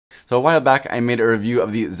So a while back, I made a review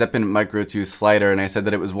of the Zeapon Micro 2 slider, and I said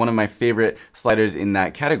that it was one of my favorite sliders in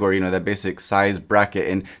that category, you know, that basic size bracket,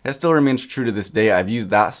 and that still remains true to this day. I've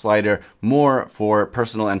used that slider more for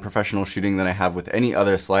personal and professional shooting than I have with any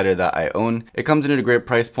other slider that I own. It comes in at a great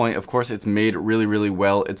price point. Of course, it's made really, really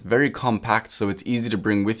well. It's very compact, so it's easy to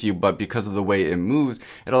bring with you, but because of the way it moves,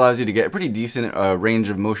 it allows you to get a pretty decent range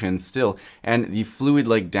of motion still, and the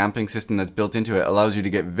fluid-like damping system that's built into it allows you to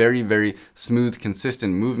get very, very smooth,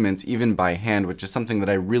 consistent movements even by hand, which is something that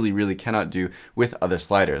I really cannot do with other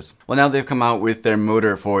sliders. Well, now they've come out with their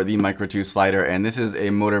motor for the Micro 2 slider, and this is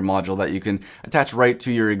a motor module that you can attach right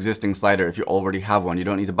to your existing slider if you already have one. You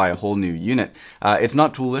don't need to buy a whole new unit. It's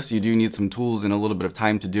not toolless. You do need some tools and a little bit of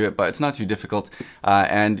time to do it, but it's not too difficult.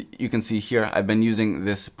 And you can see here, I've been using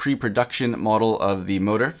this pre-production model of the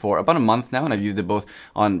motor for about a month now, and I've used it both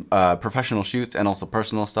on professional shoots and also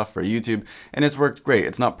personal stuff for YouTube, and it's worked great.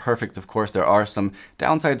 It's not perfect, of course. There are some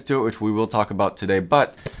downsides to it, which we will talk about today,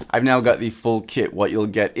 but I've now got the full kit, what you'll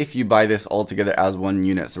get if you buy this all together as one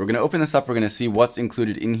unit. So we're going to open this up, we're going to see what's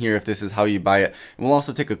included in here if this is how you buy it, and we'll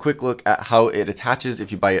also take a quick look at how it attaches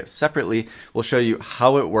if you buy it separately. We'll show you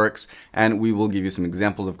how it works, and we will give you some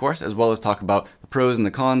examples, of course, as well as talk about the pros and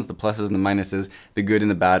the cons, the pluses and the minuses, the good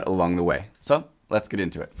and the bad along the way. So let's get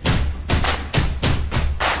into it.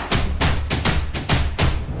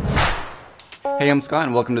 Hey, I'm Scott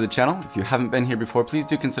and welcome to the channel. If you haven't been here before, please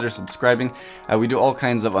do consider subscribing. We do all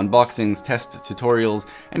kinds of unboxings, tests, tutorials,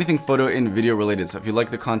 anything photo and video related. So if you like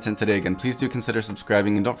the content today, again, please do consider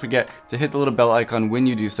subscribing, and don't forget to hit the little bell icon when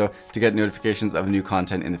you do so to get notifications of new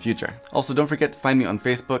content in the future. Also, don't forget to find me on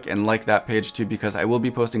Facebook and like that page too, because I will be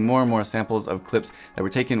posting more and more samples of clips that were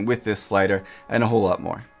taken with this slider and a whole lot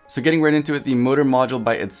more. So getting right into it, the motor module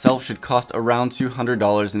by itself should cost around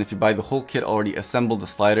 $200, and if you buy the whole kit already assembled, the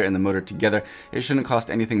slider and the motor together, it shouldn't cost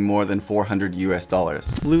anything more than $400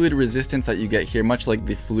 US. Fluid resistance that you get here, much like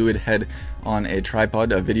the fluid head on a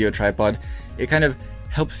tripod, a video tripod, it kind of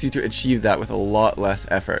helps you to achieve that with a lot less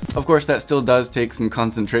effort. Of course, that still does take some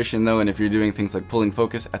concentration though, and if you're doing things like pulling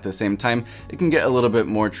focus at the same time, it can get a little bit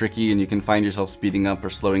more tricky, and you can find yourself speeding up or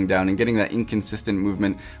slowing down and getting that inconsistent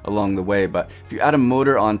movement along the way. But if you add a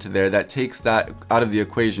motor onto there, that takes that out of the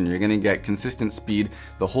equation. You're gonna get consistent speed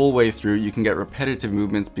the whole way through. You can get repetitive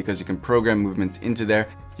movements because you can program movements into there.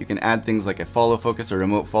 You can add things like a follow focus or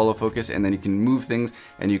remote follow focus, and then you can move things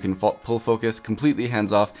and you can pull focus completely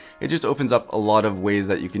hands off. It just opens up a lot of ways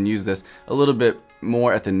that you can use this a little bit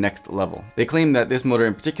more at the next level. They claim that this motor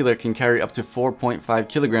in particular can carry up to 4.5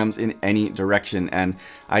 kilograms in any direction, and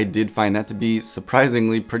I did find that to be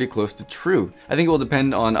surprisingly pretty close to true. I think it will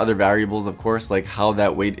depend on other variables, of course, like how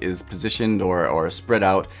that weight is positioned or spread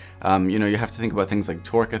out. You know, you have to think about things like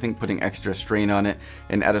torque, I think, putting extra strain on it,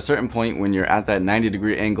 and at a certain point when you're at that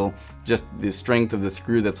 90-degree angle, just the strength of the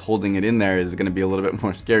screw that's holding it in there is going to be a little bit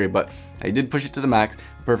more scary. But I did push it to the max,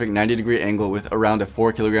 perfect 90-degree angle with around a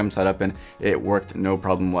 4-kilogram setup, and it worked no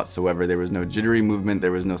problem whatsoever. There was no jittery movement,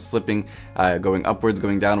 there was no slipping, going upwards,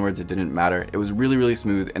 going downwards, it didn't matter. It was really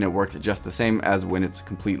smooth, and it worked just the same as when it's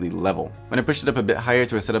completely level. When I pushed it up a bit higher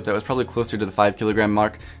to a setup that was probably closer to the 5-kilogram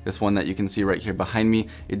mark, this one that you can see right here behind me,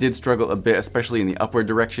 it did struggle a bit, especially in the upward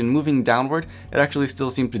direction. Moving downward, it actually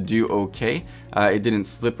still seemed to do okay. It didn't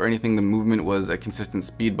slip or anything, the movement was a consistent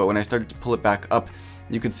speed, but when I started to pull it back up,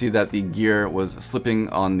 you could see that the gear was slipping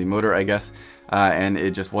on the motor, I guess, and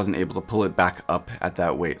it just wasn't able to pull it back up at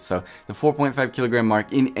that weight. So the 4.5 kilogram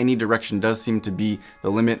mark in any direction does seem to be the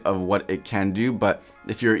limit of what it can do, but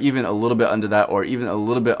if you're even a little bit under that, or even a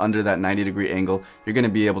little bit under that 90-degree angle, you're going to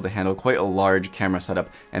be able to handle quite a large camera setup,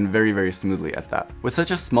 and very smoothly at that. With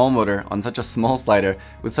such a small motor on such a small slider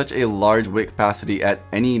with such a large weight capacity at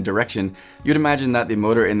any direction, you'd imagine that the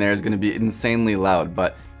motor in there is going to be insanely loud,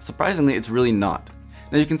 but surprisingly it's really not.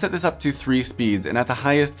 Now you can set this up to 3 speeds, and at the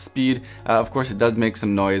highest speed, of course, it does make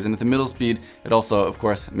some noise, and at the middle speed, it also, of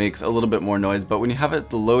course, makes a little bit more noise. But when you have it at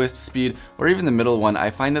the lowest speed, or even the middle one, I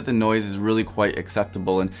find that the noise is really quite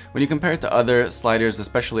acceptable. And when you compare it to other sliders,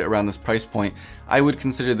 especially around this price point, I would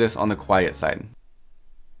consider this on the quiet side.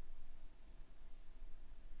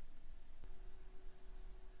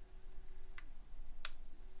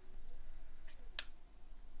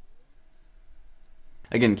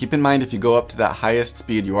 Again, keep in mind if you go up to that highest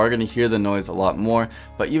speed, you are going to hear the noise a lot more,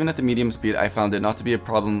 but even at the medium speed, I found it not to be a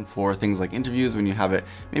problem for things like interviews when you have it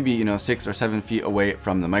maybe, 6 or 7 feet away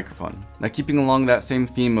from the microphone. Now, keeping along that same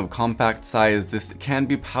theme of compact size, this can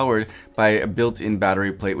be powered by a built-in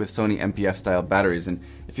battery plate with Sony MPF style batteries, and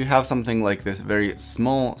if you have something like this very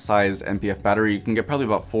small sized NPF battery, you can get probably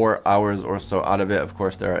about 4 hours or so out of it. Of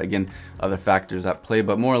course, there are again other factors at play,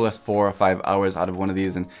 but more or less 4 or 5 hours out of one of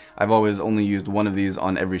these. And I've always only used one of these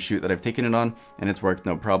on every shoot that I've taken it on, and it's worked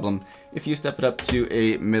no problem. If you step it up to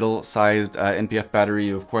a middle-sized NPF battery,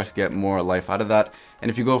 you of course get more life out of that. And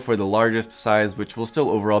if you go for the largest size, which will still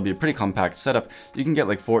overall be a pretty compact setup, you can get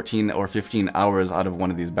like 14 or 15 hours out of one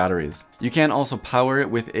of these batteries. You can also power it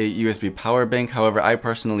with a USB power bank. However, I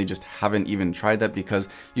personally just haven't even tried that because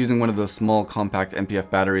using one of those small compact NPF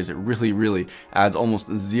batteries, it really adds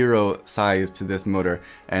almost zero size to this motor,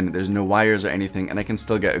 and there's no wires or anything, and I can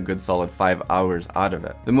still get a good solid 5 hours out of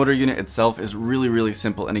it. The motor unit itself is really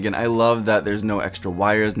simple, and again, I love that there's no extra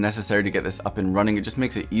wires necessary to get this up and running. It just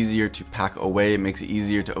makes it easier to pack away. It makes it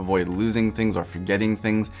easier to avoid losing things or forgetting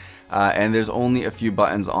things. And there's only a few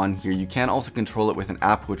buttons on here. You can also control it with an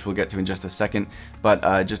app, which we'll get to in just a second,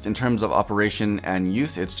 but just in terms of operation and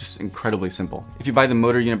use, it's just incredibly simple. If you buy the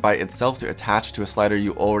motor unit by itself to attach to a slider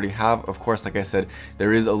you already have, of course, like I said,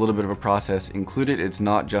 there is a little bit of a process included. It's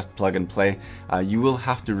not just plug and play. You will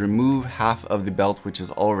have to remove half of the belt, which is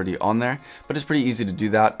already on there, but it's pretty easy to do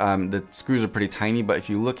that. The screws are pretty tiny, but if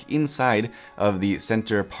you look inside of the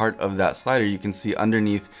center part of that slider, you can see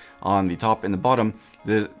underneath on the top and the bottom,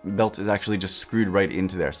 the belt is actually just screwed right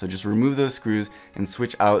into there. So just remove those screws and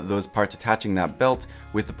switch out those parts attaching that belt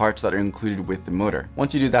with the parts that are included with the motor.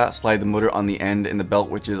 Once you do that, slide the motor on the end, and the belt,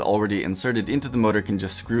 which is already inserted into the motor, can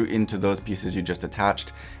just screw into those pieces you just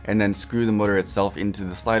attached, and then screw the motor itself into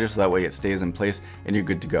the slider so that way it stays in place and you're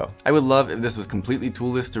good to go. I would love if this was completely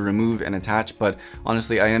toolless to remove and attach, but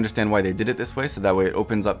honestly, I understand why they did it this way, so that way it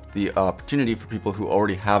opens up the opportunity for people who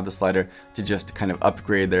already have the slider to just kind of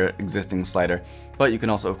upgrade their existing slider. But you can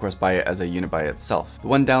also, of course, buy it as a unit by itself. The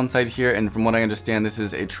one downside here, and from what I understand, this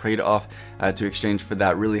is a trade-off to exchange for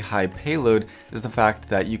that really high payload, is the fact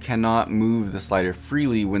that you cannot move the slider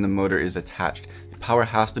freely when the motor is attached. The power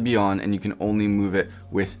has to be on, and you can only move it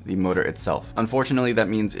with the motor itself. Unfortunately, that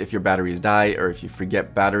means if your batteries die or if you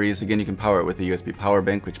forget batteries, again, you can power it with a USB power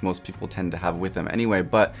bank, which most people tend to have with them anyway,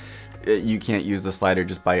 but you can't use the slider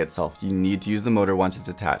just by itself. You need to use the motor once it's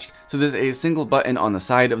attached. So there's a single button on the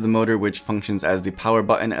side of the motor which functions as the power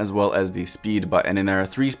button as well as the speed button, and there are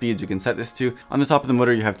 3 speeds you can set this to. On the top of the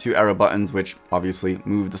motor you have 2 arrow buttons which obviously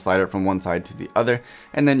move the slider from one side to the other,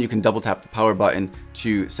 and then you can double tap the power button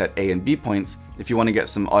to set A and B points if you want to get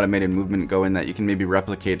some automated movement going that you can maybe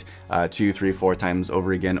replicate 2, 3, 4 times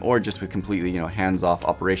over again, or just with completely, hands-off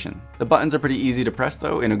operation. The buttons are pretty easy to press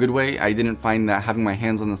though, in a good way. I didn't find that having my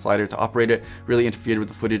hands on the slider to operate it really interfered with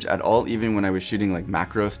the footage at all, even when I was shooting like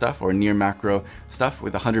macro stuff or near macro stuff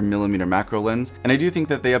with a 100mm macro lens. And I do think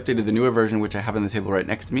that they updated the newer version, which I have on the table right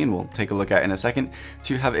next to me and we'll take a look at in a second,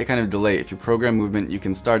 to have a kind of delay. If you program movement, you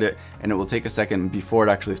can start it and it will take a second before it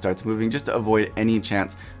actually starts moving, just to avoid any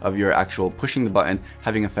chance of your actual pushing the button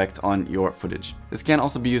having effect on your footage. This can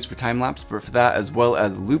also be used for time lapse, but for that as well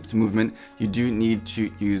as looped movement, you do need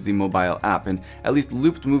to use the mobile app. And at least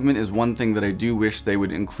looped movement is one thing that I do wish they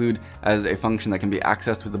would include as a function that can be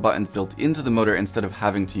accessed with the buttons built into the motor instead of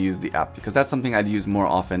having to use the app, because that's something I'd use more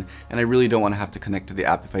often, and I really don't want to have to connect to the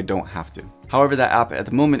app if I don't have to. However, that app at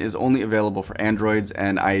the moment is only available for Androids,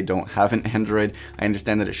 and I don't have an Android. I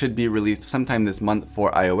understand that it should be released sometime this month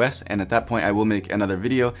for iOS, and at that point I will make another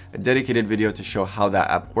video, a dedicated video to show how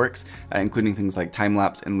that app works, including things like time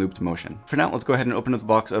lapse and looped motion. For now, let's go ahead and open up the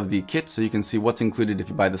box of the kit so you can see what's included if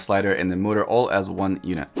you buy the slider and the motor all as one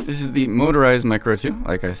unit. This is the MOTORIZED Micro 2,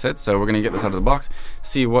 like I said, so we're going to get this out of the box,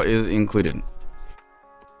 see what is included.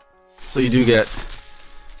 So you do get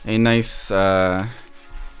a nice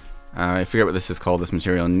I forget what this is called, this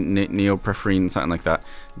material, neoprene, something like that.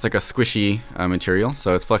 It's like a squishy material,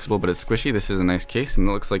 so it's flexible but it's squishy. This is a nice case, and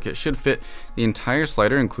it looks like it should fit the entire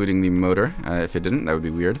slider, including the motor. If it didn't, that would be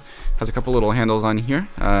weird. Has a couple little handles on here,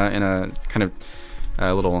 and a kind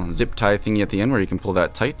of little zip tie thingy at the end where you can pull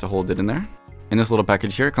that tight to hold it in there. In this little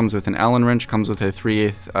package here, it comes with an Allen wrench, comes with a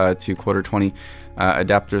 3/8 to 1/4-20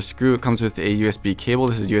 adapter screw. It comes with a USB cable.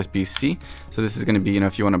 This is USB-C, so this is going to be,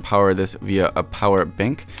 if you want to power this via a power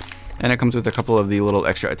bank. And it comes with a couple of the little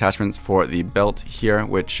extra attachments for the belt here,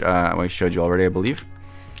 which I showed you already, I believe,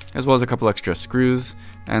 as well as a couple extra screws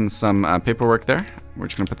and some paperwork there. We're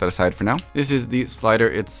just going to put that aside for now. This is the slider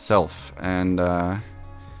itself, and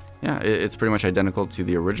yeah, it's pretty much identical to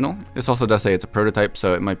the original. This also does say it's a prototype,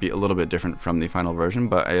 so it might be a little bit different from the final version,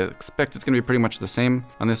 but I expect it's going to be pretty much the same.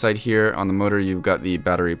 On this side here, on the motor, you've got the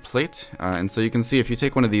battery plate, and so you can see if you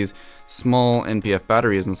take one of these small NPF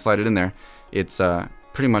batteries and slide it in there, it's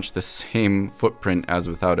pretty much the same footprint as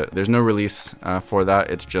without it. There's no release for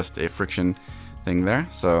that, it's just a friction thing there,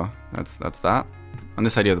 so that's that. On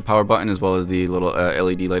this side you have the power button as well as the little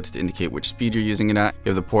LED lights to indicate which speed you're using it at. You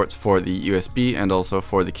have the ports for the USB and also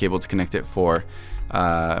for the cable to connect it for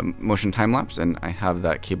motion time lapse, and I have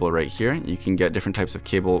that cable right here. You can get different types of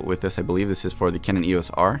cable with this. I believe this is for the Canon EOS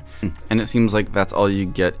R, and it seems like that's all you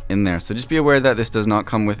get in there. So just be aware that this does not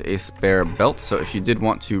come with a spare belt, so if you did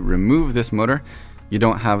want to remove this motor, you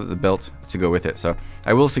don't have the belt to go with it. So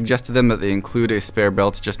I will suggest to them that they include a spare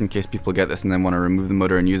belt just in case people get this and then want to remove the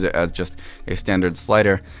motor and use it as just a standard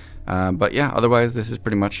slider. But yeah, otherwise this is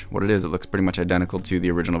pretty much what it is. It looks pretty much identical to the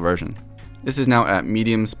original version. This is now at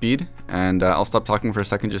medium speed, and I'll stop talking for a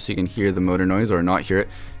second just so you can hear the motor noise or not hear it.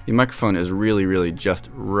 The microphone is really just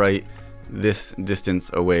right this distance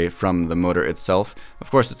away from the motor itself. Of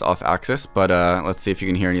course it's off axis, but let's see if you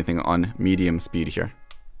can hear anything on medium speed here.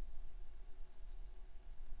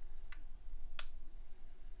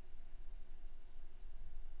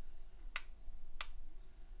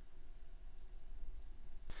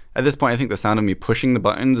 At this point, I think the sound of me pushing the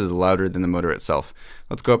buttons is louder than the motor itself.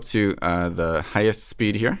 Let's go up to the highest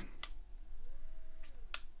speed here.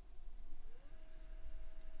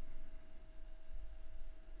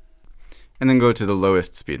 And then go to the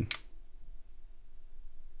lowest speed.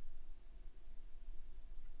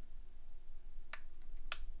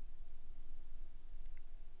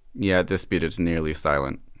 Yeah, at this speed it's nearly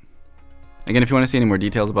silent. Again, if you want to see any more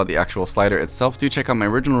details about the actual slider itself, do check out my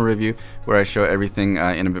original review where I show everything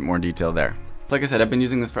in a bit more detail there. Like I said, I've been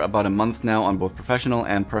using this for about a month now on both professional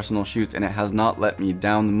and personal shoots, and it has not let me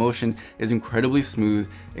down. The motion is incredibly smooth,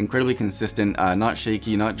 incredibly consistent, not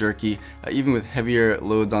shaky, not jerky, even with heavier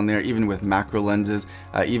loads on there, even with macro lenses,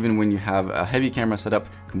 even when you have a heavy camera set up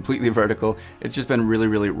completely vertical. It's just been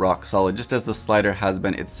really rock solid, just as the slider has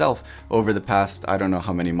been itself over the past, I don't know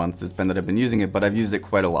how many months it's been that I've been using it, but I've used it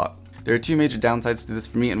quite a lot. There are two major downsides to this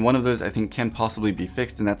for me, and one of those I think can possibly be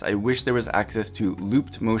fixed, and that's I wish there was access to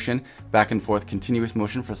looped motion, back and forth continuous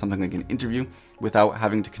motion for something like an interview without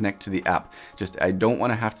having to connect to the app. Just I don't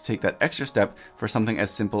want to have to take that extra step for something as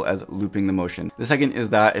simple as looping the motion. The second is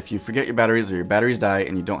that if you forget your batteries or your batteries die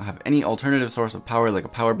and you don't have any alternative source of power like a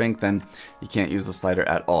power bank, then you can't use the slider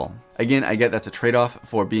at all. Again, I get that's a trade-off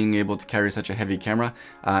for being able to carry such a heavy camera,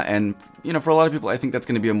 and you know, for a lot of people I think that's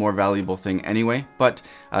going to be a more valuable thing anyway, but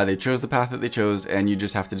they chose the path that they chose, and you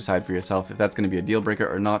just have to decide for yourself if that's going to be a deal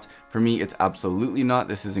breaker or not. For me, it's absolutely not.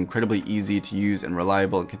 This is incredibly easy to use and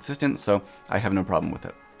reliable and consistent, so I have no problem with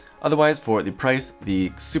it. Otherwise, for the price,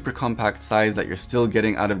 the super compact size that you're still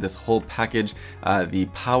getting out of this whole package, the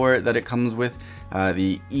power that it comes with,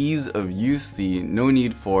 the ease of use, the no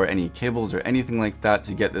need for any cables or anything like that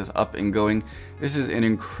to get this up and going. This is an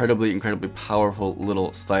incredibly powerful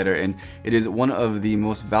little slider, and it is one of the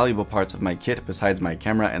most valuable parts of my kit besides my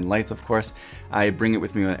camera and lights, of course. I bring it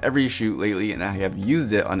with me on every shoot lately, and I have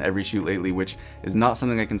used it on every shoot lately, which is not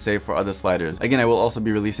something I can say for other sliders. Again, I will also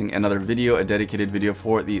be releasing another video, a dedicated video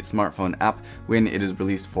for the smartphone app when it is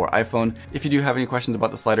released for iPhone. If you do have any questions about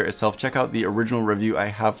the slider itself, check out the original review I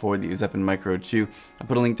have for the Zeapon Micro 2. I'll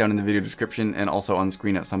put a link down in the video description and also on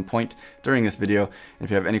screen at some point during this video. And if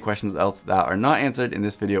you have any questions else that are not answered in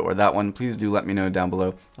this video or that one, please do let me know down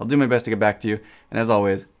below. I'll do my best to get back to you. And as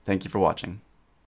always, thank you for watching.